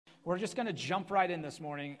We're just going to jump right in this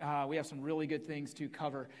morning. We have some really good things to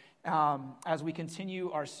cover as we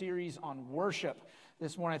continue our series on worship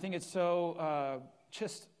this morning. I think it's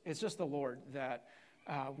it's just the Lord that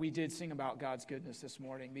we did sing about God's goodness this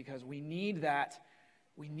morning, because we need that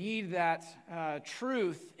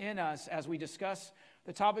truth in us as we discuss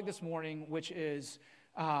the topic this morning, which is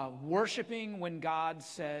worshiping when God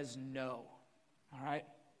says no. All right?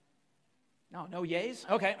 No yays?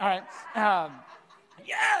 Okay, all right.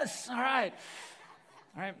 Yes! All right.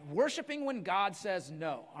 All right. Worshiping when God says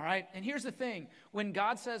no. All right. And here's the thing. When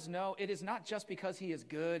God says no, it is not just because he is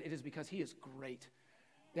good. It is because he is great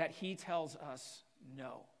that he tells us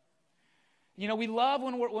no. You know, we love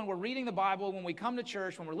when we're reading the Bible, when we come to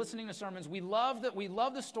church, when we're listening to sermons, we love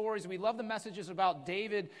the stories, we love the messages about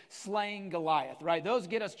David slaying Goliath, right? Those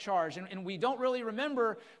get us charged. And we don't really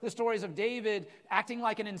remember the stories of David acting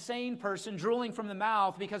like an insane person, drooling from the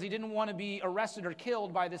mouth because he didn't want to be arrested or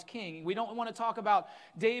killed by this king. We don't want to talk about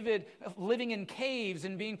David living in caves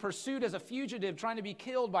and being pursued as a fugitive, trying to be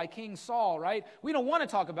killed by King Saul, right? We don't want to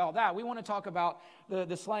talk about that. We want to talk about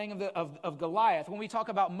the slaying of Goliath. When we talk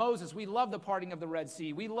about Moses, we love the parting of the Red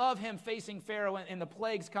Sea. We love him facing Pharaoh and the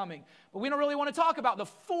plagues coming. But we don't really want to talk about the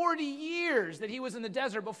 40 years that he was in the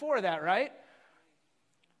desert before that, right?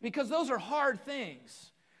 Because those are hard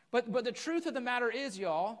things. But the truth of the matter is,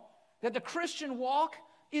 y'all, that the Christian walk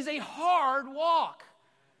is a hard walk.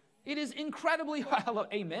 It is incredibly hard.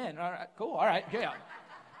 Amen. All right, cool. All right.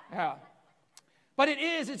 Yeah. But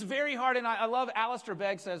it's very hard, and I love Alistair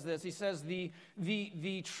Begg says this. He says, the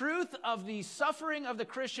truth of the suffering of the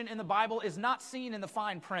Christian in the Bible is not seen in the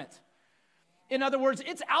fine print. In other words,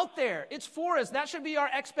 it's out there. It's for us. That should be our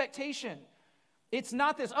expectation. It's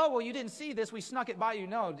not this, oh, well, you didn't see this, we snuck it by you.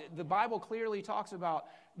 No, the Bible clearly talks about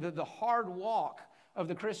the hard walk of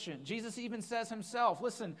the Christian. Jesus even says himself,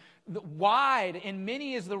 listen, wide and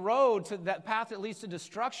many is the road to that path that leads to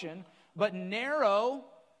destruction, but narrow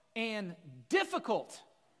and difficult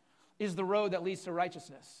is the road that leads to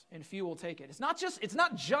righteousness, and few will take it. It's not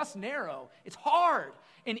just narrow, it's hard.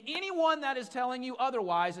 And anyone that is telling you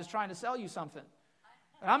otherwise is trying to sell you something.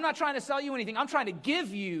 And I'm not trying to sell you anything, I'm trying to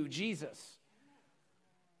give you Jesus.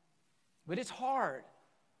 But it's hard.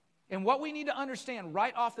 And what we need to understand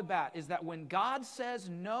right off the bat is that when God says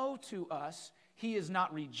no to us, he is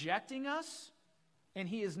not rejecting us, and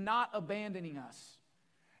he is not abandoning us.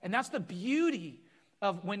 And that's the beauty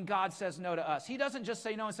of when God says no to us. He doesn't just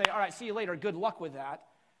say no and say, all right, see you later, good luck with that.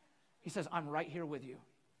 He says, I'm right here with you.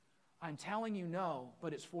 I'm telling you no,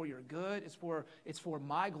 but it's for your good, it's for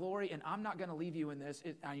my glory, and I'm not going to leave you in this.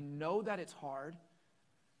 I know that it's hard.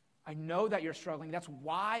 I know that you're struggling. That's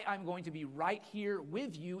why I'm going to be right here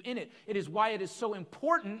with you in it. It is why it is so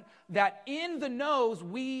important that in the no's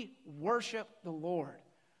we worship the Lord,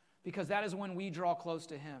 because that is when we draw close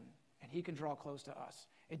to him, and he can draw close to us.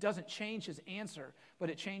 It doesn't change his answer, but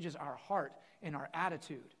it changes our heart and our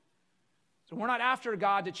attitude. So we're not after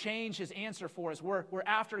God to change his answer for us. We're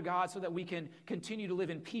after God so that we can continue to live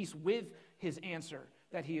in peace with his answer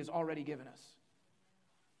that he has already given us.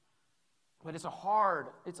 But it's a hard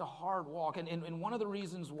walk. And one of the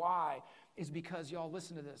reasons why is because, y'all,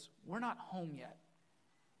 listen to this. We're not home yet.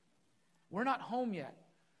 We're not home yet.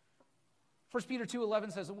 1 Peter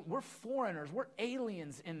 2:11 says, we're foreigners, we're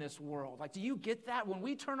aliens in this world. Like, do you get that? When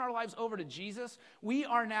we turn our lives over to Jesus, we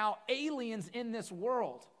are now aliens in this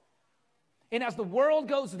world. And as the world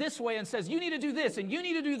goes this way and says, you need to do this and you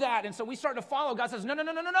need to do that, and so we start to follow, God says,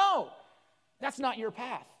 no. That's not your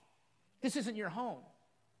path. This isn't your home.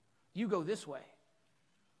 You go this way.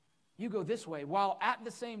 You go this way. While at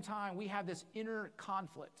the same time, we have this inner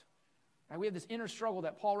conflict. Right? We have this inner struggle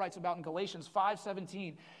that Paul writes about in Galatians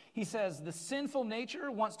 5:17. He says, the sinful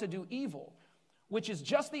nature wants to do evil, which is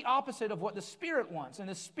just the opposite of what the Spirit wants. And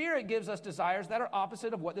the Spirit gives us desires that are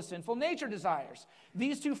opposite of what the sinful nature desires.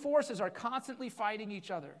 These two forces are constantly fighting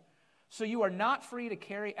each other. So you are not free to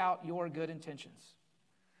carry out your good intentions.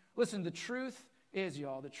 Listen, the truth is,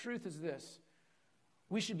 y'all, the truth is this.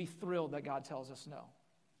 We should be thrilled that God tells us no.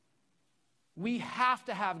 We have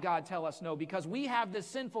to have God tell us no, because we have this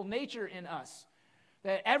sinful nature in us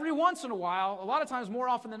that every once in a while, a lot of times more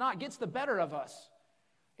often than not, gets the better of us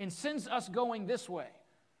and sends us going this way.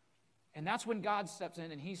 And that's when God steps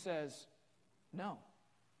in and he says, no.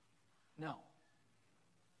 I'm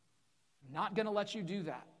not going to let you do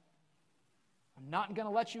that. I'm not going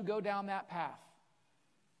to let you go down that path.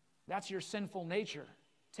 That's your sinful nature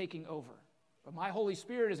taking over. But my Holy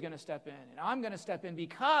Spirit is going to step in, and I'm going to step in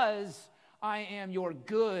because I am your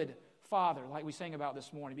good Father, like we sang about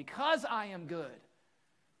this morning. Because I am good,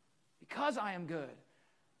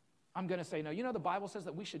 I'm going to say no. You know, the Bible says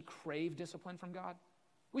that we should crave discipline from God.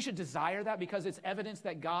 We should desire that because it's evidence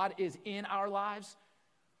that God is in our lives.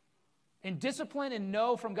 And discipline and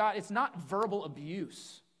no from God, it's not verbal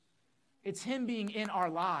abuse. It's him being in our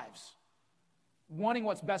lives, wanting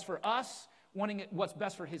what's best for us, wanting what's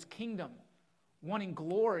best for his kingdom, wanting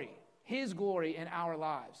glory, his glory in our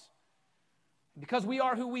lives. Because we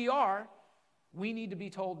are who we are, we need to be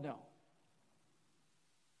told no.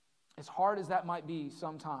 As hard as that might be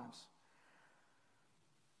sometimes.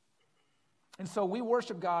 And so we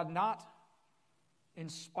worship God not in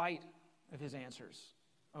spite of his answers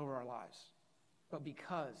over our lives, but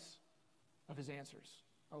because of his answers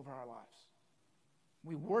over our lives.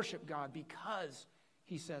 We worship God because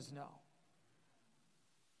he says no.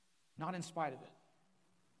 Not in spite of it.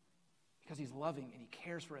 Because he's loving and he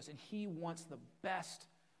cares for us and he wants the best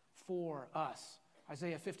for us.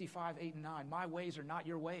 Isaiah 55, 8 and 9. My ways are not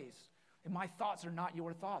your ways, and my thoughts are not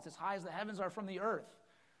your thoughts. As high as the heavens are from the earth,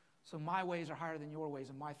 so my ways are higher than your ways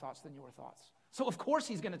and my thoughts than your thoughts. So of course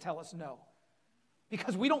he's going to tell us no.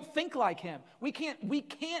 Because we don't think like him. We can't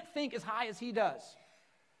think as high as he does.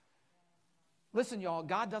 Listen, y'all,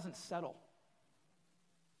 God doesn't settle.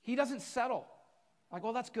 He doesn't settle. Like,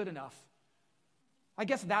 well, that's good enough. I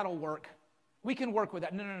guess that'll work. We can work with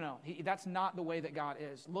that. No. That's not the way that God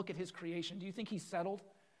is. Look at his creation. Do you think he settled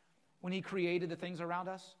when he created the things around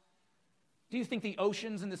us? Do you think the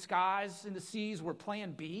oceans and the skies and the seas were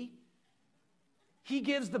plan B? He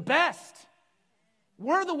gives the best.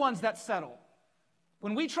 We're the ones that settle.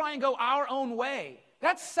 When we try and go our own way,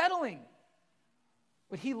 that's settling.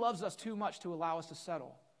 But he loves us too much to allow us to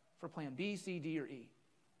settle for plan B, C, D, or E.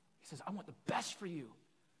 He says, I want the best for you.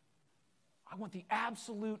 I want the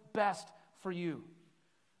absolute best for you.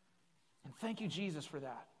 And thank you, Jesus, for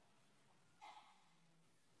that.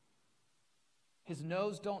 His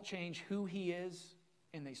no's don't change who he is,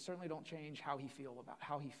 and they certainly don't change how he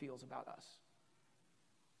feels about us.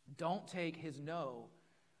 Don't take his no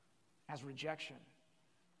as rejection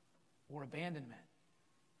or abandonment.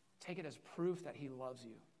 Take it as proof that he loves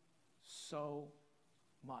you so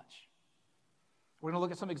much. We're going to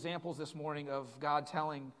look at some examples this morning of God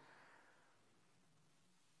telling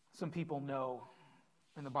some people no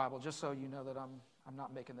in the Bible, just so you know that I'm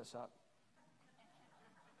not making this up.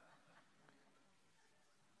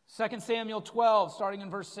 2 Samuel 12, starting in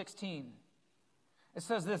verse 16. It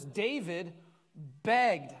says this, David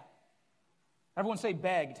begged. Everyone say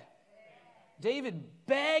begged. David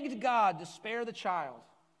begged God to spare the child.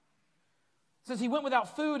 It says he went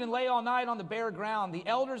without food and lay all night on the bare ground. The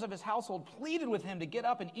elders of his household pleaded with him to get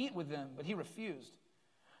up and eat with them, but he refused.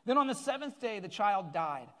 Then on the seventh day, the child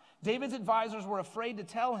died. David's advisors were afraid to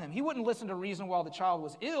tell him. He wouldn't listen to reason while the child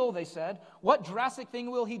was ill, they said. What drastic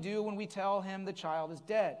thing will he do when we tell him the child is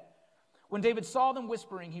dead? When David saw them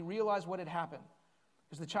whispering, he realized what had happened.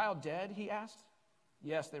 Is the child dead, he asked.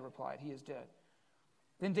 Yes, they replied, he is dead.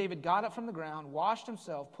 Then David got up from the ground, washed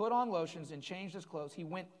himself, put on lotions, and changed his clothes. He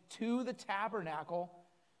went to the tabernacle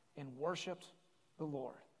and worshiped the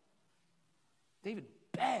Lord. David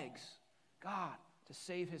begs God to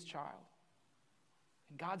save his child.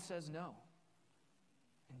 And God says no.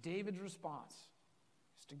 And David's response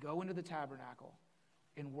is to go into the tabernacle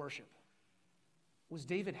and worship. Was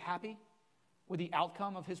David happy with the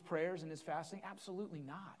outcome of his prayers and his fasting? Absolutely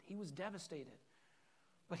not. He was devastated.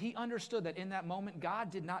 But he understood that in that moment, God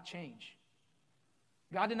did not change.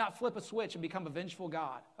 God did not flip a switch and become a vengeful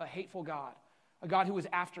God, a hateful God, a God who was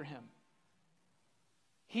after him.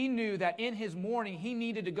 He knew that in his mourning, he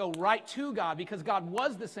needed to go right to God because God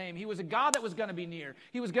was the same. He was a God that was going to be near.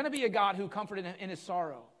 He was going to be a God who comforted him in his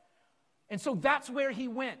sorrow. And so that's where he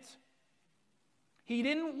went. He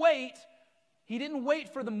didn't wait. He didn't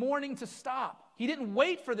wait for the mourning to stop. He didn't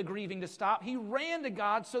wait for the grieving to stop. He ran to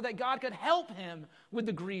God so that God could help him with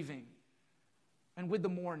the grieving and with the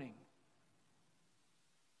mourning.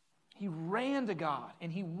 He ran to God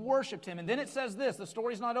and he worshiped him. And then it says this, the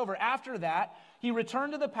story's not over. After that, he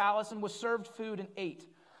returned to the palace and was served food and ate.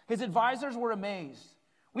 His advisors were amazed.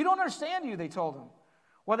 We don't understand you, they told him.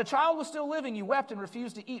 While the child was still living, you wept and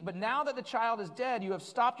refused to eat. But now that the child is dead, you have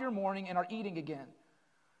stopped your mourning and are eating again.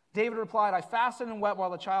 David replied, I fasted and wept while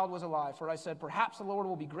the child was alive, for I said, perhaps the Lord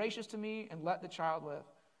will be gracious to me and let the child live.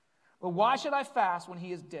 But why should I fast when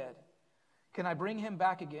he is dead? Can I bring him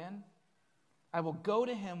back again? I will go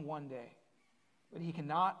to him one day, but he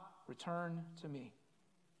cannot return to me.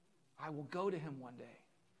 I will go to him one day.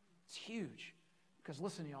 It's huge. Because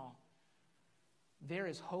listen, y'all, there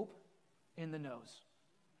is hope in the no's.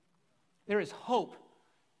 There is hope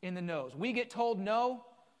in the no's. We get told no,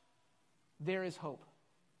 there is hope.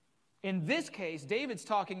 In this case, David's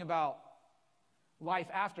talking about life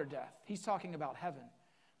after death. He's talking about heaven.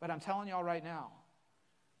 But I'm telling y'all right now,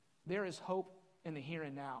 there is hope in the here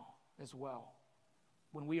and now as well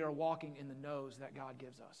when we are walking in the no's that God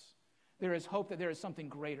gives us. There is hope that there is something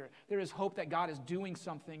greater. There is hope that God is doing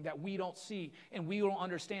something that we don't see and we don't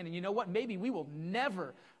understand. And you know what? Maybe we will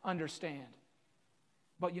never understand.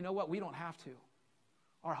 But you know what? We don't have to.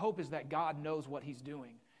 Our hope is that God knows what he's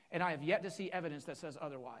doing. And I have yet to see evidence that says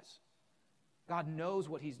otherwise. God knows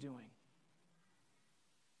what he's doing.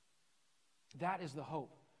 That is the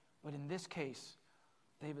hope. But in this case,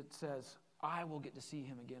 David says, I will get to see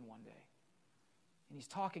him again one day. And he's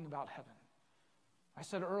talking about heaven. I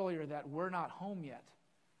said earlier that we're not home yet.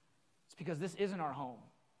 It's because this isn't our home.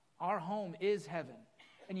 Our home is heaven.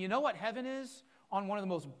 And you know what heaven is on one of the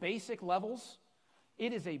most basic levels?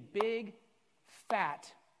 It is a big,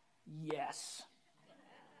 fat yes.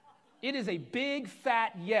 It is a big,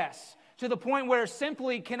 fat yes. To the point where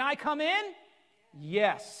simply, can I come in?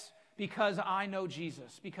 Yes. Because I know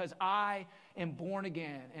Jesus. Because I am born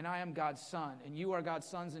again and I am God's son. And you are God's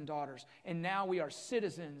sons and daughters. And now we are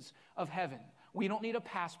citizens of heaven. We don't need a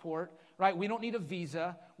passport, right? We don't need a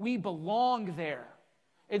visa. We belong there.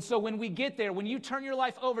 And so when we get there, when you turn your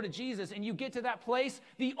life over to Jesus and you get to that place,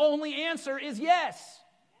 the only answer is yes.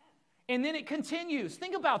 And then it continues.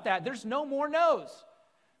 Think about that. There's no more no's.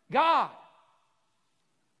 God,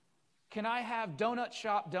 can I have Donut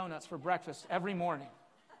Shop donuts for breakfast every morning?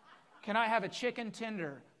 Can I have a chicken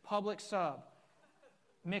tender Publix sub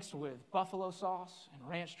mixed with buffalo sauce and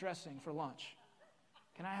ranch dressing for lunch?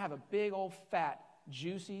 Can I have a big old fat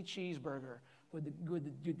juicy cheeseburger with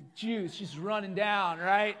the juice just running down,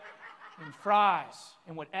 right? And fries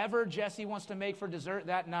and whatever Jesse wants to make for dessert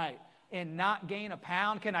that night and not gain a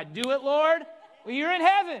pound? Can I do it, Lord? Well, you're in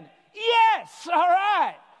heaven. Yes, all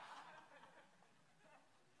right.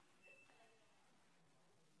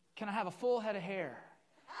 Can I have a full head of hair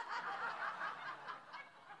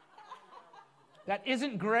that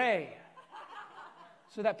isn't gray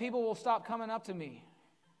so that people will stop coming up to me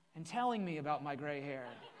and telling me about my gray hair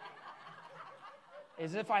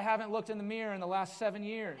as if I haven't looked in the mirror in the last 7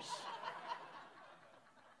 years?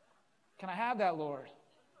 Can I have that, Lord?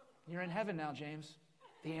 You're in heaven now, James.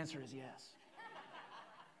 The answer is yes.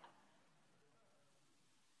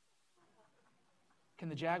 Can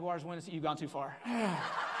the Jaguars win? You've gone too far.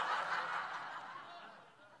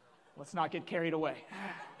 Let's not get carried away.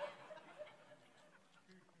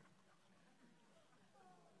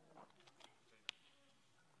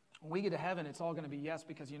 When we get to heaven, it's all going to be yes,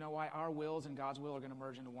 because you know why? Our wills and God's will are going to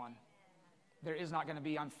merge into one. There is not going to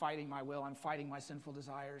be, I'm fighting my will, I'm fighting my sinful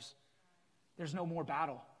desires. There's no more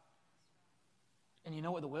battle. And you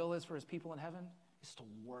know what the will is for his people in heaven? It's to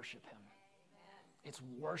worship him. It's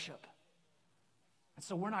worship. And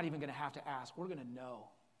so we're not even going to have to ask. We're going to know.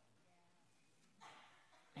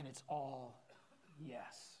 And it's all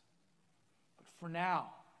yes. But for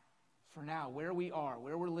now, where we are,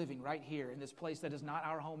 where we're living right here in this place that is not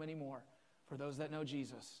our home anymore, for those that know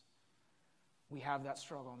Jesus, we have that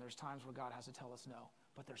struggle, and there's times where God has to tell us no.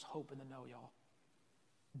 But there's hope in the no, y'all.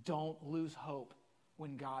 Don't lose hope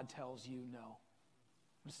when God tells you no.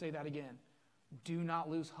 I'm going to say that again. Do not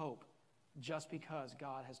lose hope just because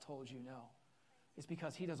God has told you no. It's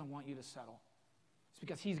because he doesn't want you to settle. It's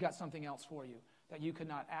because he's got something else for you that you could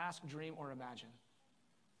not ask, dream, or imagine.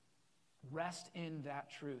 Rest in that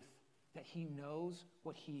truth, that he knows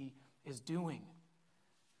what he is doing.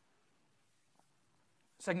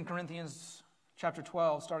 2 Corinthians chapter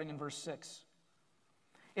 12, starting in verse 6.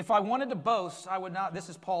 If I wanted to boast, I would not, this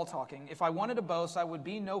is Paul talking, if I wanted to boast, I would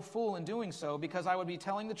be no fool in doing so, because I would be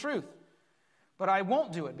telling the truth. But I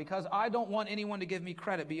won't do it, because I don't want anyone to give me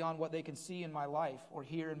credit beyond what they can see in my life or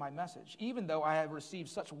hear in my message, even though I have received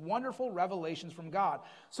such wonderful revelations from God.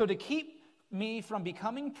 So to keep me from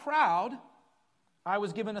becoming proud, I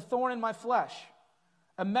was given a thorn in my flesh,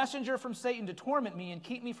 a messenger from Satan to torment me and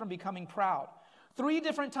keep me from becoming proud. 3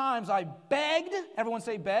 different times I begged, everyone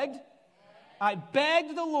say begged? I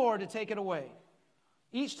begged the Lord to take it away.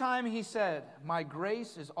 Each time he said, my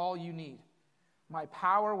grace is all you need. My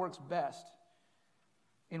power works best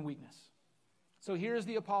in weakness. So here's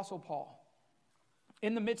the Apostle Paul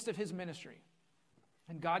in the midst of his ministry,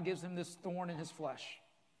 and God gives him this thorn in his flesh,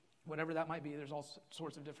 whatever that might be. There's all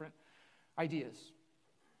sorts of different ideas.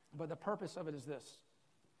 But the purpose of it is this.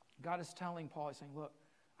 God is telling Paul, he's saying, look,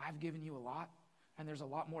 I've given you a lot, and there's a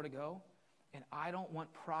lot more to go, and I don't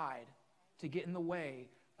want pride to get in the way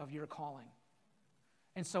of your calling.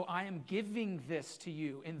 And so I am giving this to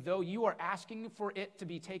you, and though you are asking for it to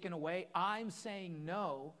be taken away, I'm saying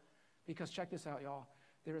no, because check this out, y'all.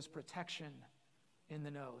 There is protection in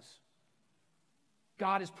the no's.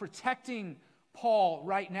 God is protecting Paul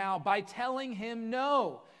right now by telling him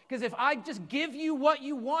no. Because if I just give you what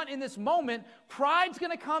you want in this moment, pride's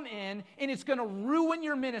going to come in and it's going to ruin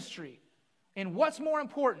your ministry. And what's more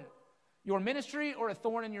important, your ministry or a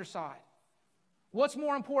thorn in your side? What's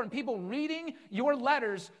more important, people reading your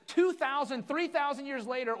letters 2,000, 3,000 years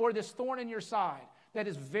later, or this thorn in your side that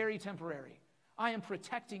is very temporary? I am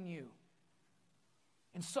protecting you.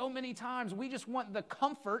 And so many times we just want the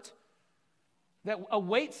comfort that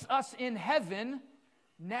awaits us in heaven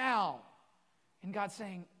now. And God's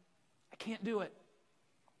saying, I can't do it.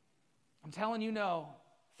 I'm telling you no,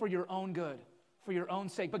 for your own good, for your own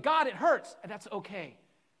sake. But God, it hurts. And that's okay.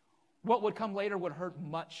 What would come later would hurt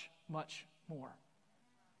much, much more.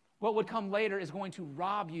 What would come later is going to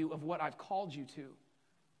rob you of what I've called you to.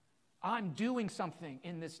 I'm doing something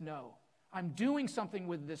in this no. I'm doing something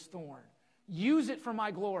with this thorn. Use it for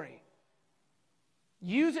my glory.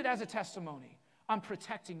 Use it as a testimony. I'm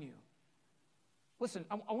protecting you. Listen,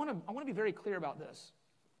 I want to be very clear about this.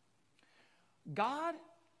 God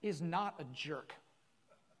is not a jerk.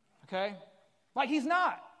 Okay? Like, he's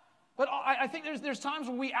not. But I think there's times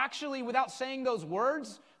when we actually, without saying those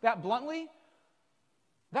words that bluntly,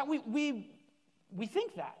 that we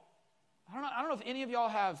think that. I don't know if any of y'all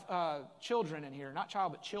have children in here. Not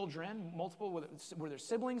child, but children. Multiple, were there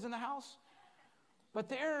siblings in the house? But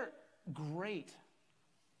they're great.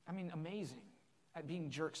 Amazing at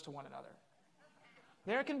being jerks to one another.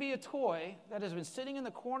 There can be a toy that has been sitting in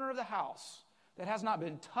the corner of the house that has not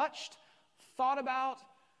been touched, thought about,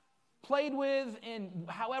 played with in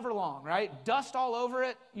however long, right? Dust all over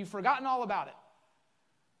it. You've forgotten all about it.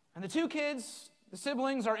 And the two kids, the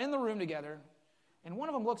siblings, are in the room together, and one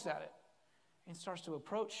of them looks at it and starts to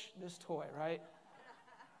approach this toy, right?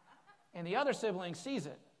 And the other sibling sees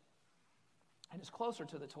it and is closer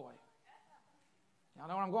to the toy. Y'all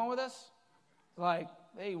know where I'm going with this? Like,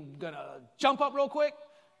 they gonna jump up real quick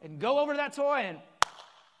and go over to that toy, and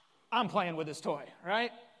I'm playing with this toy,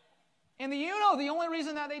 right? And the only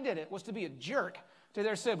reason that they did it was to be a jerk to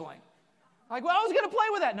their sibling. Like, well, I was gonna play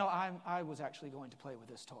with that. No, I was actually going to play with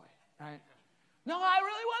this toy, right? No, I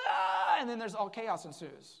really want to. And then there's all chaos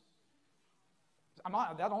ensues.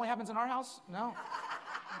 That only happens in our house? No?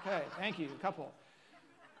 Okay, thank you, couple.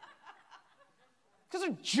 Because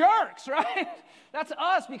they're jerks, right? That's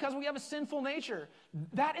us because we have a sinful nature.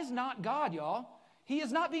 That is not God, y'all. He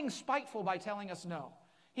is not being spiteful by telling us no.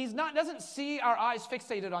 Doesn't see our eyes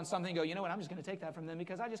fixated on something and go, you know what, I'm just going to take that from them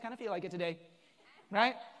because I just kind of feel like it today,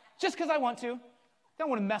 right? Just because I want to. Don't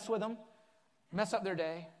want to mess with them, mess up their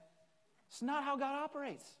day. It's not how God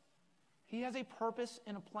operates. He has a purpose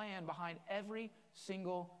and a plan behind every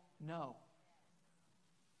single no.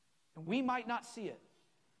 And we might not see it,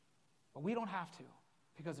 but we don't have to.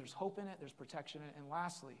 Because there's hope in it, there's protection in it. And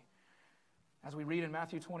lastly, as we read in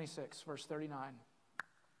Matthew 26, verse 39,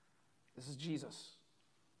 this is Jesus.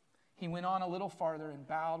 He went on a little farther and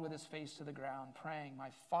bowed with his face to the ground, praying, "My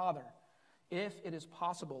Father, if it is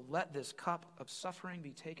possible, let this cup of suffering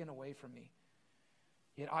be taken away from me.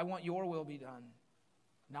 Yet I want your will be done,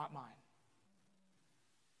 not mine."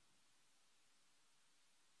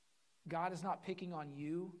 God is not picking on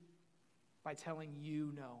you by telling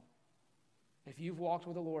you no. If you've walked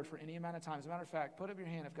with the Lord for any amount of time, as a matter of fact, put up your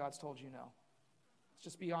hand if God's told you no. Let's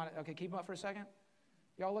just be honest. Okay, keep them up for a second.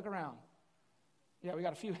 Y'all look around. Yeah, we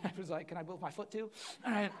got a few. I was like, can I move my foot too?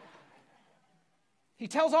 All right. He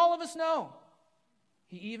tells all of us no.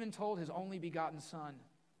 He even told his only begotten son,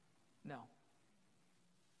 no.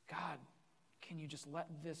 God, can you just let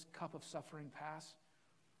this cup of suffering pass?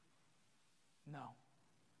 No,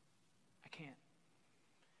 I can't.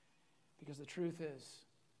 Because the truth is,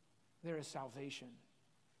 there is salvation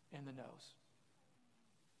in the no's.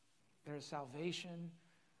 There is salvation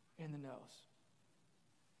in the no's.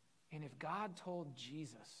 And if God told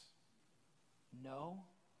Jesus no,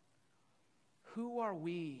 who are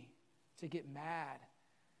we to get mad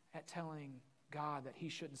at telling God that he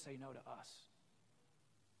shouldn't say no to us?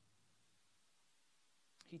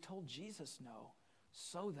 He told Jesus no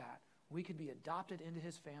so that we could be adopted into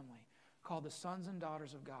his family, called the sons and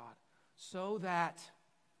daughters of God, so that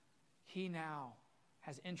he now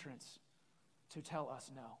has entrance to tell us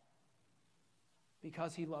no.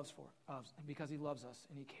 Because he loves us, because he loves us,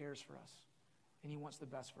 and he cares for us, and he wants the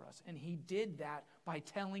best for us. And he did that by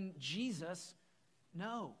telling Jesus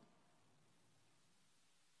no.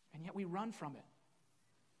 And yet we run from it.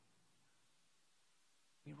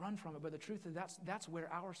 We run from it, but the truth is that's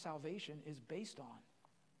where our salvation is based on.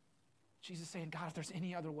 Jesus saying, God, if there's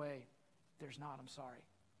any other way, there's not, I'm sorry.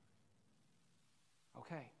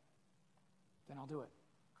 Okay, then I'll do it.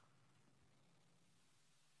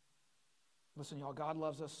 Listen, y'all, God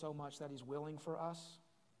loves us so much that he's willing for us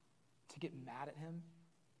to get mad at him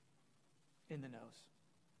in the nose.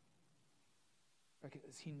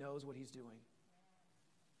 Because he knows what he's doing.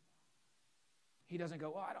 He doesn't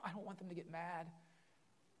go, oh, I don't want them to get mad.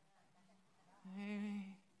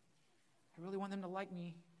 Hey, I really want them to like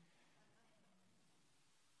me.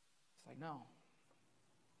 It's like, no,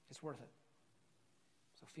 it's worth it.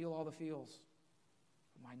 So feel all the feels.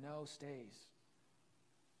 But my no stays.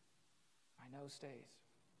 My no stays.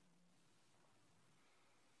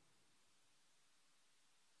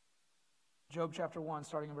 Job chapter 1,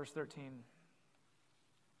 starting in verse 13.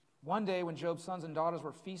 One day when Job's sons and daughters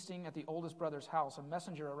were feasting at the oldest brother's house, a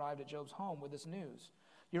messenger arrived at Job's home with this news.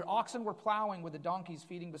 Your oxen were plowing with the donkeys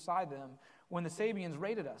feeding beside them when the Sabeans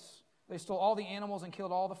raided us. They stole all the animals and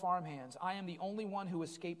killed all the farmhands. I am the only one who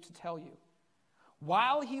escaped to tell you.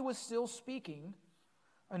 While he was still speaking,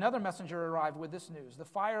 another messenger arrived with this news. The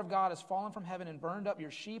fire of God has fallen from heaven and burned up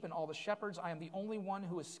your sheep and all the shepherds. I am the only one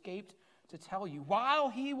who escaped to tell you. While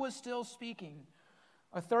he was still speaking,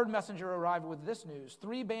 a third messenger arrived with this news.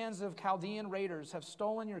 3 bands of Chaldean raiders have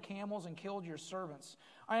stolen your camels and killed your servants.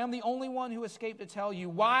 I am the only one who escaped to tell you.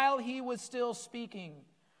 While he was still speaking,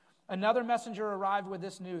 another messenger arrived with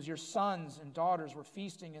this news. Your sons and daughters were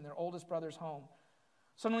feasting in their oldest brother's home.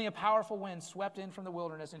 Suddenly a powerful wind swept in from the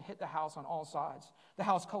wilderness and hit the house on all sides. The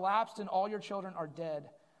house collapsed and all your children are dead.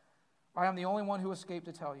 I am the only one who escaped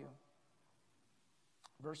to tell you.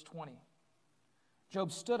 Verse 20.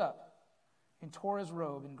 Job stood up and tore his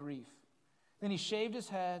robe in grief. Then he shaved his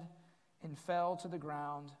head and fell to the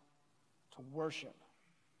ground to worship.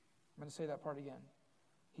 I'm going to say that part again.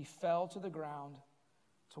 He fell to the ground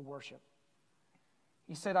to worship.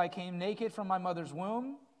 He said, I came naked from my mother's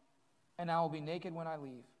womb, and I will be naked when I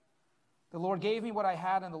leave. The Lord gave me what I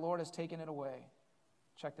had, and the Lord has taken it away.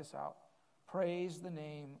 Check this out. Praise the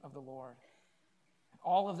name of the Lord.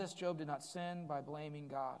 All of this, Job did not sin by blaming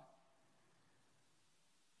God.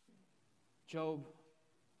 Job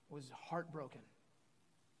was heartbroken.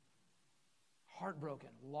 Heartbroken.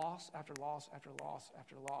 Loss after loss after loss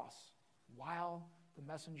after loss. While the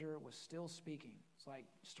messenger was still speaking. It's like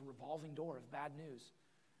just a revolving door of bad news.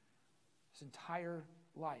 His entire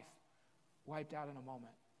life wiped out in a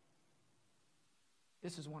moment.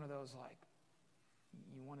 This is one of those like,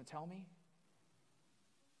 you want to tell me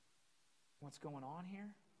what's going on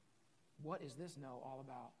here? What is this no all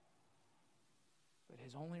about? But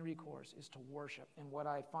his only recourse is to worship. And what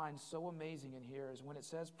I find so amazing in here is when it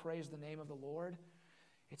says praise the name of the Lord,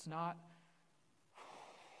 it's not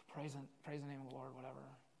praise the name of the Lord, whatever.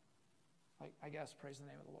 Like, I guess praise the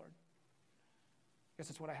name of the Lord. I guess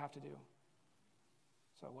it's what I have to do.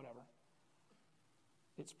 So whatever.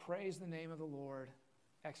 It's praise the name of the Lord,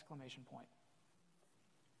 exclamation point.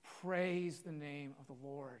 Praise the name of the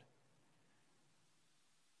Lord.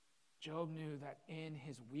 Job knew that in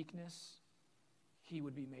his weakness, he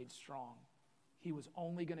would be made strong. He was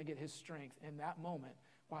only going to get his strength in that moment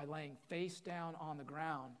by laying face down on the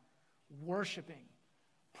ground, worshiping,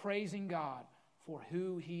 praising God for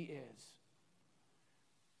who he is.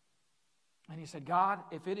 And he said, God,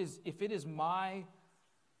 if it is my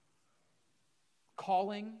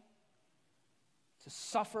calling to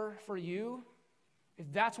suffer for you, if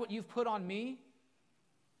that's what you've put on me,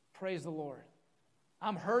 praise the Lord.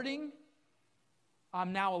 I'm hurting.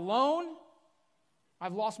 I'm now alone.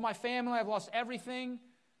 I've lost my family. I've lost everything.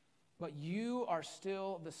 But you are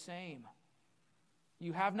still the same.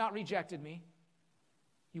 You have not rejected me.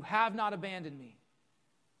 You have not abandoned me.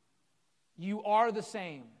 You are the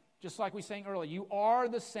same. Just like we sang earlier, you are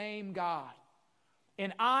the same God.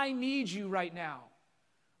 And I need you right now.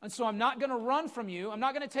 And so I'm not going to run from you. I'm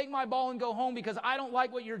not going to take my ball and go home because I don't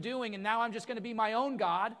like what you're doing and now I'm just going to be my own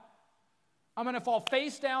God. I'm going to fall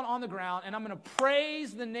face down on the ground and I'm going to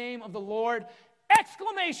praise the name of the Lord,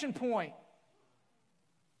 exclamation point.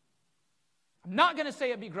 I'm not going to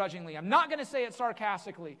say it begrudgingly. I'm not going to say it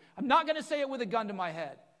sarcastically. I'm not going to say it with a gun to my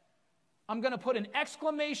head. I'm going to put an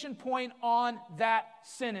exclamation point on that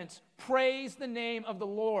sentence. Praise the name of the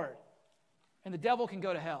Lord. And the devil can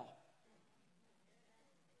go to hell.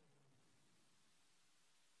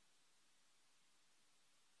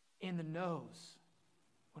 In the no's,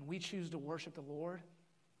 when we choose to worship the Lord,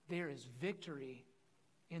 there is victory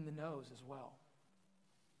in the no's as well.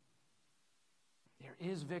 There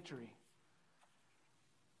is victory.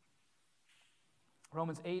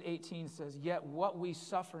 Romans 8:18 says, yet what we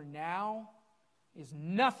suffer now is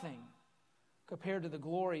nothing compared to the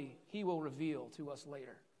glory he will reveal to us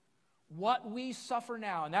later. What we suffer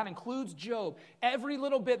now, and that includes Job, every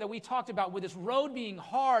little bit that we talked about with this road being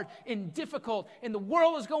hard and difficult, and the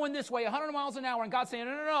world is going this way, 100 miles an hour, and God's saying,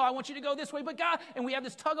 no, I want you to go this way, but God, and we have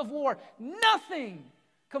this tug of war. Nothing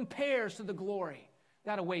compares to the glory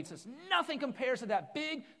that awaits us. Nothing compares to that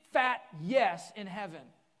big, fat yes in heaven.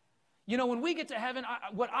 You know, when we get to heaven,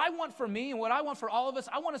 what I want for me and what I want for all of us,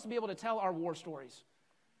 I want us to be able to tell our war stories.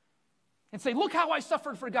 And say, look how I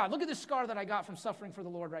suffered for God. Look at this scar that I got from suffering for the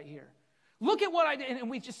Lord right here. Look at what I did. And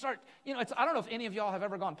we just start, you know, I don't know if any of y'all have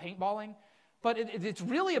ever gone paintballing, but it's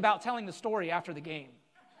really about telling the story after the game.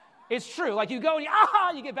 It's true. Like you go and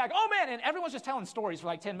you get back, oh man, and everyone's just telling stories for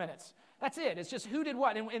like 10 minutes. That's it. It's just who did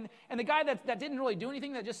what. And the guy that didn't really do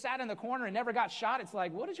anything, that just sat in the corner and never got shot, it's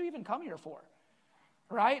like, what did you even come here for?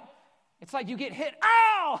 Right? It's like you get hit,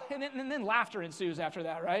 ow! And then laughter ensues after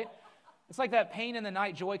that, right? It's like that pain in the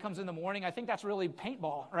night, joy comes in the morning. I think that's really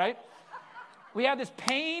paintball, right? We have this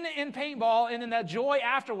pain in paintball and then that joy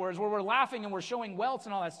afterwards where we're laughing and we're showing welts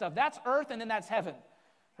and all that stuff. That's earth and then that's heaven,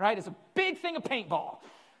 right? It's a big thing of paintball.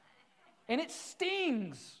 And it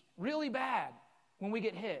stings really bad when we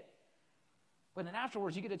get hit. But then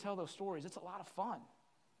afterwards, you get to tell those stories. It's a lot of fun.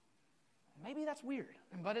 Maybe that's weird,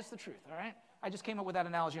 but it's the truth, all right? I just came up with that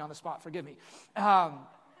analogy on the spot. Forgive me.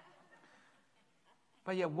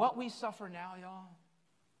 But yeah, what we suffer now, y'all,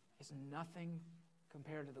 is nothing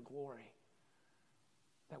compared to the glory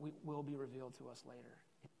that will be revealed to us later.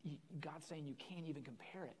 God's saying you can't even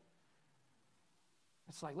compare it.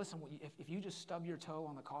 It's like, listen, if you just stub your toe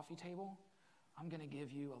on the coffee table, I'm going to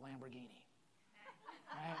give you a Lamborghini.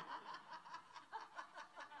 Right?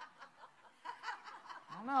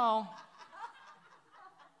 I don't know.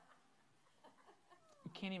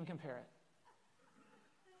 You can't even compare it.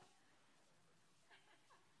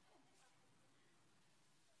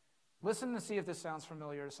 Listen to see if this sounds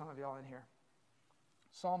familiar to some of y'all in here.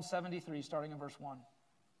 Psalm 73, starting in verse 1.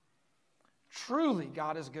 Truly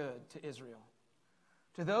God is good to Israel,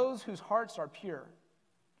 to those whose hearts are pure.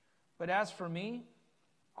 But as for me,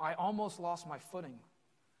 I almost lost my footing.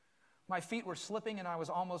 My feet were slipping and I was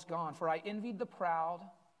almost gone, for I envied the proud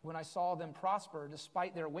when I saw them prosper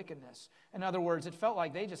despite their wickedness. In other words, it felt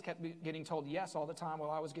like they just kept getting told yes all the time while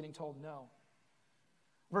I was getting told no.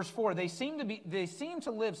 Verse 4, they seem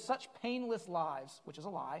to live such painless lives, which is a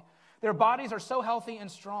lie. Their bodies are so healthy and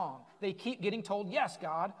strong. They keep getting told, yes,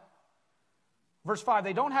 God. Verse 5,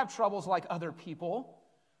 they don't have troubles like other people.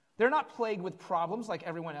 They're not plagued with problems like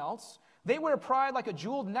everyone else. They wear pride like a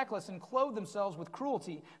jeweled necklace and clothe themselves with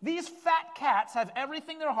cruelty. These fat cats have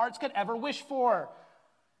everything their hearts could ever wish for.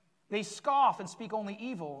 They scoff and speak only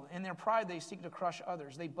evil. In their pride, they seek to crush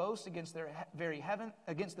others. They boast against the very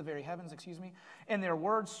heavens, and their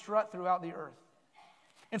words strut throughout the earth.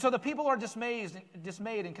 And so the people are dismayed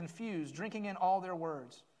and confused, drinking in all their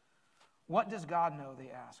words. What does God know, they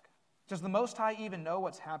ask? Does the Most High even know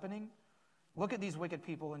what's happening? Look at these wicked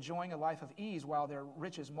people enjoying a life of ease while their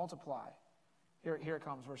riches multiply. Here it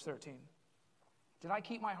comes, verse 13. Did I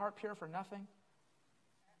keep my heart pure for nothing?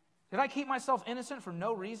 Did I keep myself innocent for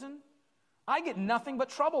no reason? I get nothing but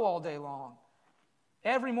trouble all day long.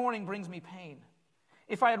 Every morning brings me pain.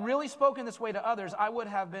 If I had really spoken this way to others, I would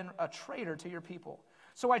have been a traitor to your people.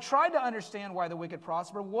 So I tried to understand why the wicked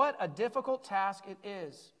prosper. What a difficult task it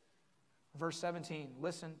is. Verse 17,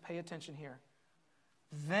 listen, pay attention here.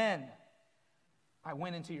 Then I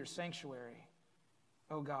went into your sanctuary,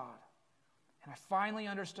 O God, and I finally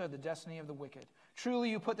understood the destiny of the wicked.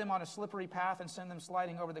 Truly you put them on a slippery path and send them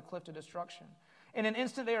sliding over the cliff to destruction. In an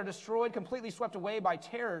instant they are destroyed, completely swept away by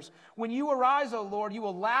terrors. When you arise, O Lord, you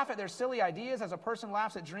will laugh at their silly ideas as a person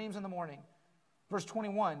laughs at dreams in the morning. Verse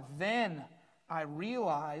 21, then I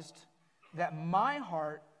realized that my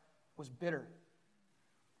heart was bitter,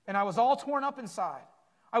 and I was all torn up inside.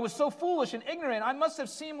 I was so foolish and ignorant, I must have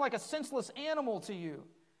seemed like a senseless animal to you.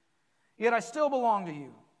 Yet I still belong to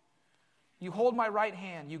you. You hold my right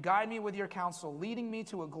hand. You guide me with your counsel, leading me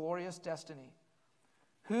to a glorious destiny.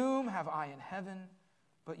 Whom have I in heaven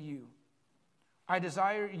but you? I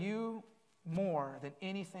desire you more than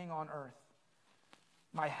anything on earth.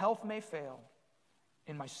 My health may fail,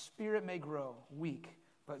 and my spirit may grow weak,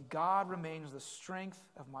 but God remains the strength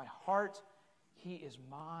of my heart. He is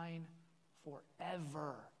mine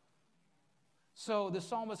forever. So the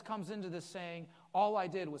psalmist comes into this saying, all I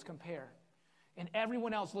did was compare. And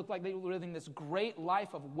everyone else looked like they were living this great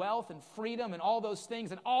life of wealth and freedom and all those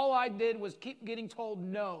things. And all I did was keep getting told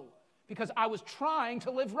no because I was trying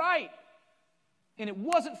to live right. And it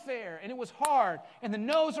wasn't fair and it was hard. And the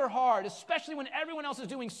no's are hard, especially when everyone else is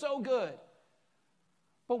doing so good.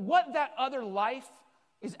 But what that other life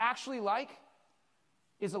is actually like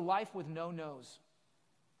is a life with no no's.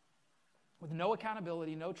 With no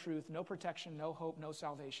accountability, no truth, no protection, no hope, no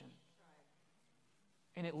salvation.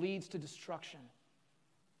 And it leads to destruction.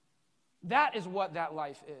 That is what that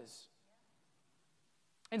life is.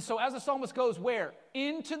 And so as the psalmist goes where?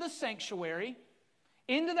 Into the sanctuary,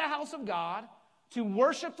 into the house of God to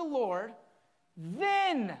worship the Lord,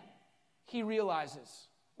 then he realizes,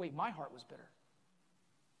 wait, my heart was bitter.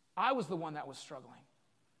 I was the one that was struggling.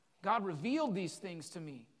 God revealed these things to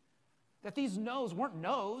me, that these no's weren't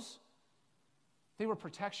no's. They were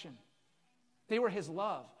protection. They were his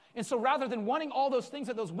love. And so rather than wanting all those things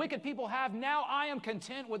that those wicked people have, now I am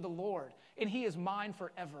content with the Lord, and he is mine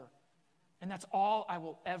forever. And that's all I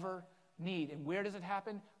will ever need. And where does it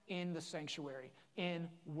happen? In the sanctuary, in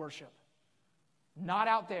worship. Not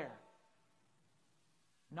out there.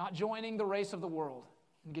 Not joining the race of the world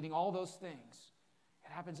and getting all those things.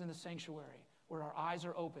 It happens in the sanctuary where our eyes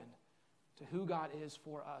are opened to who God is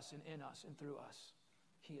for us and in us and through us.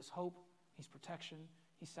 He is hope. He's protection.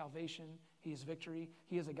 He's salvation. He is victory.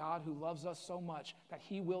 He is a God who loves us so much that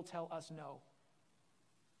he will tell us no.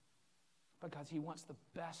 Because he wants the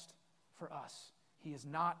best for us. He is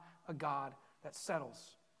not a God that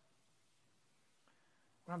settles.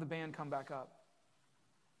 We'll have the band come back up.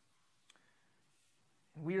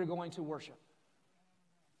 And we are going to worship.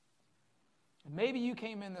 And maybe you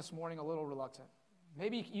came in this morning a little reluctant.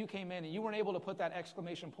 Maybe you came in and you weren't able to put that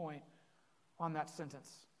exclamation point on that sentence.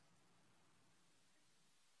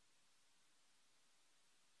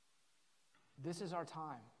 This is our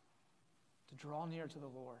time to draw near to the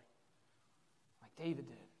Lord, like David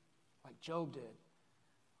did, like Job did,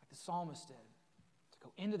 like the psalmist did, to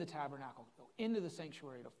go into the tabernacle, go into the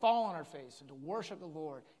sanctuary, to fall on our face and to worship the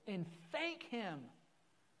Lord and thank him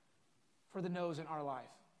for the no's in our life.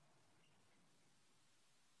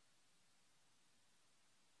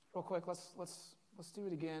 Real quick, let's do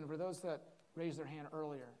it again. For those that raised their hand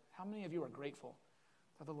earlier, how many of you are grateful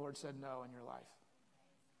that the Lord said no in your life?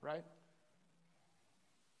 Right?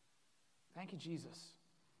 Thank you, Jesus.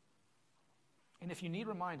 And if you need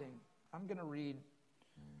reminding, I'm going to read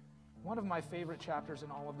one of my favorite chapters in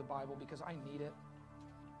all of the Bible because I need it.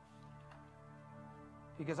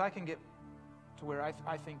 Because I can get to where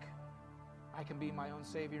I think I can be my own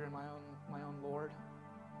Savior and my own Lord.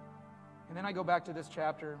 And then I go back to this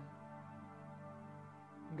chapter,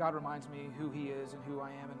 and God reminds me who he is and who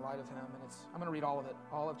I am in light of him. And I'm going to read all of it,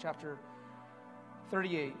 all of chapter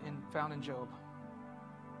 38 found in Job.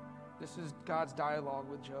 This is God's dialogue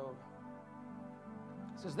with Job.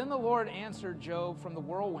 It says, "Then the Lord answered Job from the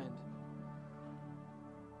whirlwind.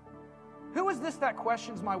 'Who is this that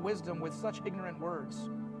questions my wisdom with such ignorant words?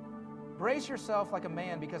 Brace yourself like a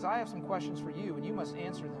man, because I have some questions for you, and you must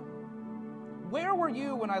answer them. Where were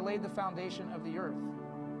you when I laid the foundation of the earth?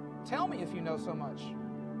 Tell me if you know so much.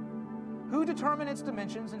 Who determined its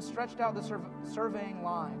dimensions and stretched out the surveying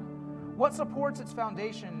line? What supports its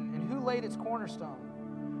foundation, and who laid its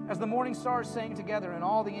cornerstone? As the morning stars sang together and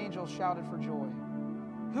all the angels shouted for joy.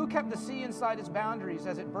 Who kept the sea inside its boundaries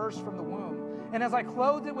as it burst from the womb? And as I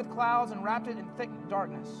clothed it with clouds and wrapped it in thick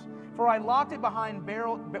darkness, for I locked it behind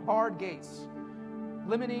barred gates,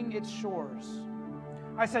 limiting its shores.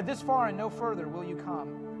 I said, this far and no further will you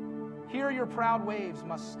come. Here your proud waves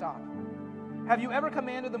must stop. Have you ever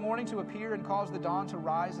commanded the morning to appear and caused the dawn to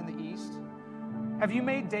rise in the east? Have you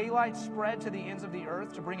made daylight spread to the ends of the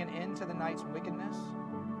earth to bring an end to the night's wickedness?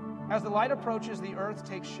 As the light approaches, the earth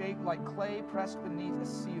takes shape like clay pressed beneath a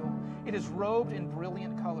seal. It is robed in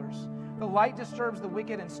brilliant colors. The light disturbs the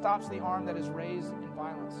wicked and stops the arm that is raised in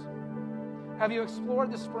violence. Have you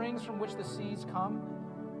explored the springs from which the seas come?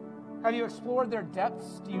 Have you explored their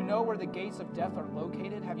depths? Do you know where the gates of death are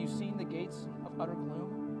located? Have you seen the gates of utter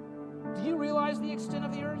gloom? Do you realize the extent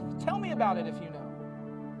of the earth? Tell me about it if you know.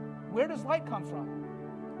 Where does light come from?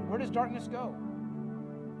 Where does darkness go?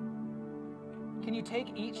 Can you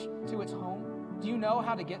take each to its home? Do you know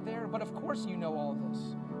how to get there? But of course you know all of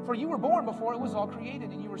this. For you were born before it was all created,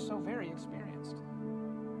 and you were so very experienced.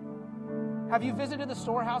 Have you visited the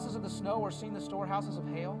storehouses of the snow or seen the storehouses of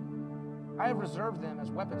hail? I have reserved them as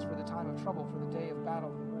weapons for the time of trouble, for the day of battle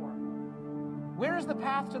and war. Where is the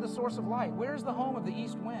path to the source of light? Where is the home of the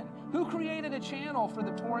east wind? Who created a channel for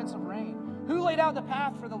the torrents of rain? Who laid out the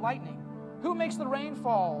path for the lightning? Who makes the rain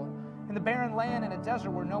fall in the barren land in a desert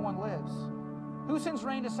where no one lives? Who sends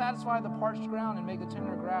rain to satisfy the parched ground and make the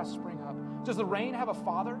tender grass spring up? Does the rain have a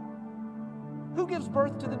father? Who gives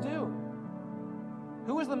birth to the dew?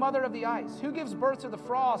 Who is the mother of the ice? Who gives birth to the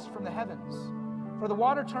frost from the heavens? For the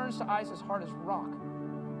water turns to ice as hard as rock,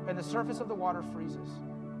 and the surface of the water freezes.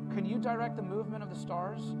 Can you direct the movement of the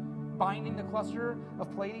stars, binding the cluster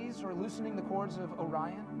of Pleiades or loosening the cords of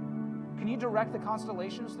Orion? Can you direct the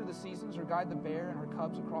constellations through the seasons or guide the bear and her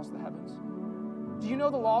cubs across the heavens? Do you know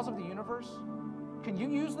the laws of the universe? Can you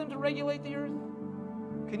use them to regulate the earth?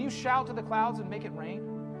 Can you shout to the clouds and make it rain?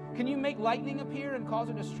 Can you make lightning appear and cause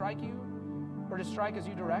it to strike you, or to strike as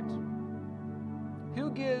you direct?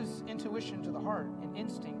 Who gives intuition to the heart and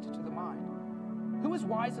instinct to the mind? Who is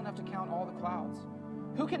wise enough to count all the clouds?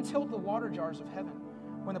 Who can tilt the water jars of heaven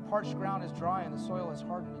when the parched ground is dry and the soil has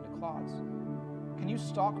hardened into clods? Can you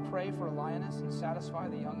stalk prey for a lioness and satisfy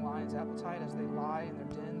the young lion's appetite as they lie in their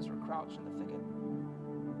dens or crouch in the thicket?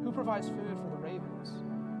 Who provides food for the ravens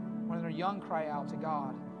when their young cry out to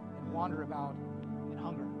God and wander about in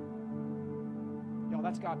hunger? Y'all,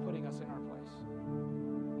 that's God putting us in our place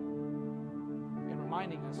and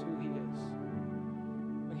reminding us who He is.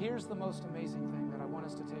 But here's the most amazing thing that I want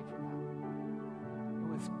us to take from that.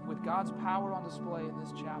 With God's power on display in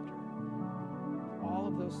this chapter, all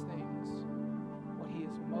of those things, what He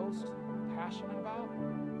is most passionate about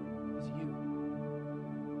is you.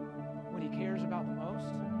 What He cares about the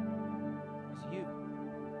most is you.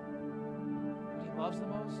 What He loves the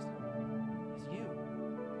most is you.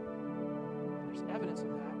 And there's evidence of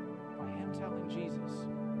that by Him telling Jesus,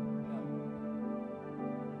 no.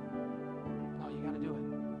 No, you got to do it.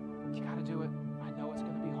 You got to do it. I know it's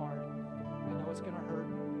going to be hard. I know it's going to hurt.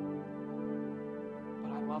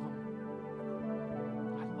 But I love them.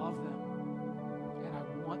 I love them. And I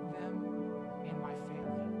want them in my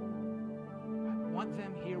family. I want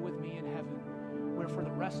them here with me in heaven, where for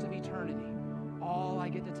the rest of eternity, all I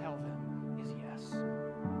get to tell them is yes.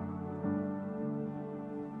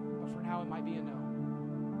 But for now, it might be a no.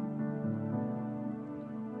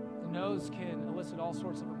 The no's can elicit all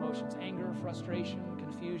sorts of emotions: anger, frustration,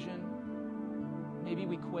 confusion. Maybe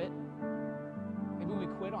we quit. Maybe we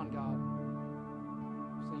quit on God.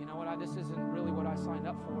 So, you know what? This isn't really what I signed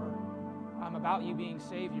up for. I'm about you being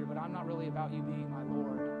Savior, but I'm not really about you being my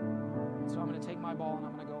Lord. And so I'm going to take my ball and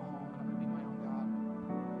I'm going to go home and I'm going to be my own God.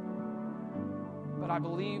 But I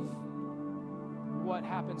believe what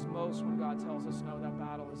happens most when God tells us no, that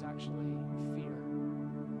battle is actually fear.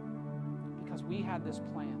 Because we had this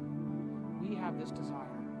plan. We have this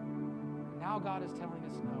desire. And now God is telling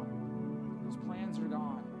us no. Those plans are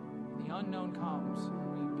gone. The unknown comes,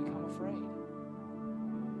 and we become afraid.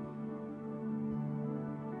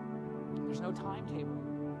 There's no timetable,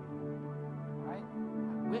 right?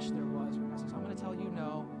 I wish there was. God says, I'm going to tell you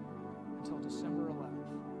no until December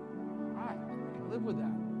 11th. All right, I can live with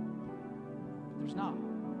that. But there's not.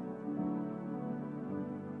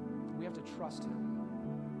 We have to trust Him.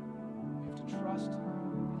 We have to trust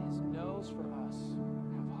that His no's for us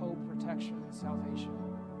have hope, protection, and salvation.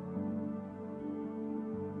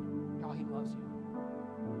 He loves you.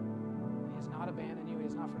 He has not abandoned you. He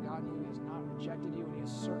has not forgotten you. He has not rejected you. And He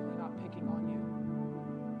is certainly not picking on you.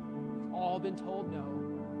 We've all been told no,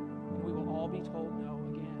 and we will all be told no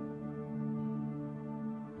again.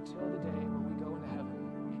 Until the day when we go into heaven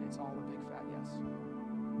and it's all a big fat yes.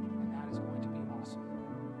 And that is going to be awesome.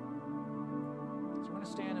 So we're going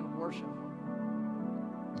to stand and worship.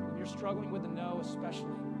 If you're struggling with the no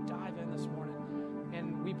especially, dive in this morning.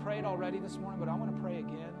 And we prayed already this morning, but I want to pray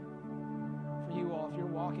again. You all, if you're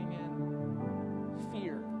walking in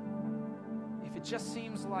fear, if it just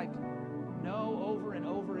seems like no over and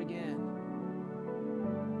over again,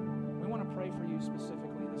 we want to pray for you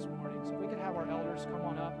specifically this morning. So if we could have our elders come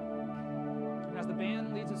on up, and as the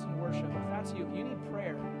band leads us in worship, if that's you, if you need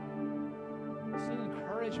prayer, if you need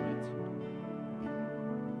encouragement,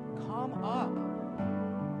 come up.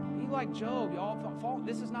 Be like Job, y'all.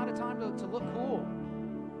 This is not a time to look cool.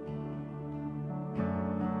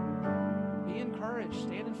 Encouraged,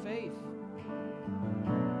 stand in faith.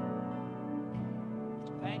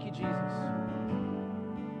 Thank you, Jesus.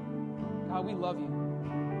 God, we love you.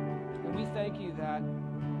 And we thank you that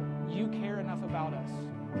you care enough about us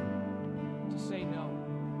to say no.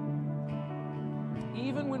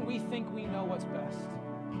 Even when we think we know what's best.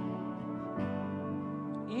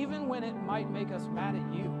 Even when it might make us mad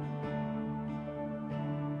at you.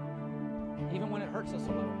 Even when it hurts us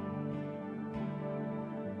a little.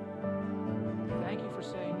 Thank you for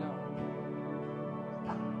saying no.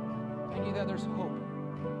 Thank you that there's hope.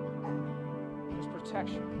 There's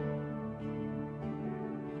protection.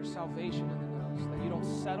 There's salvation in the no's. That you don't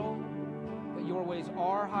settle. That your ways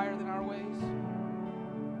are higher than our ways.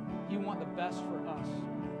 You want the best for us.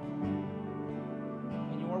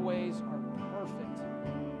 And your ways are perfect.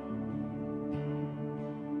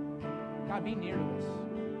 God, be near to us.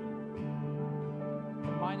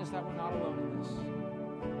 Remind us that we're not alone in this.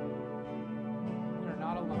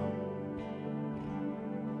 Not alone.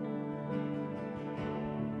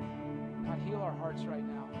 God, heal our hearts right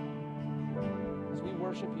now. As we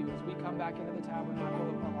worship you, as we come back into the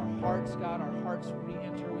tabernacle, our hearts, God, our hearts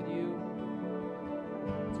re-enter with you.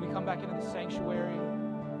 As we come back into the sanctuary,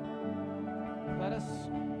 let us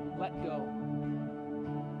let go.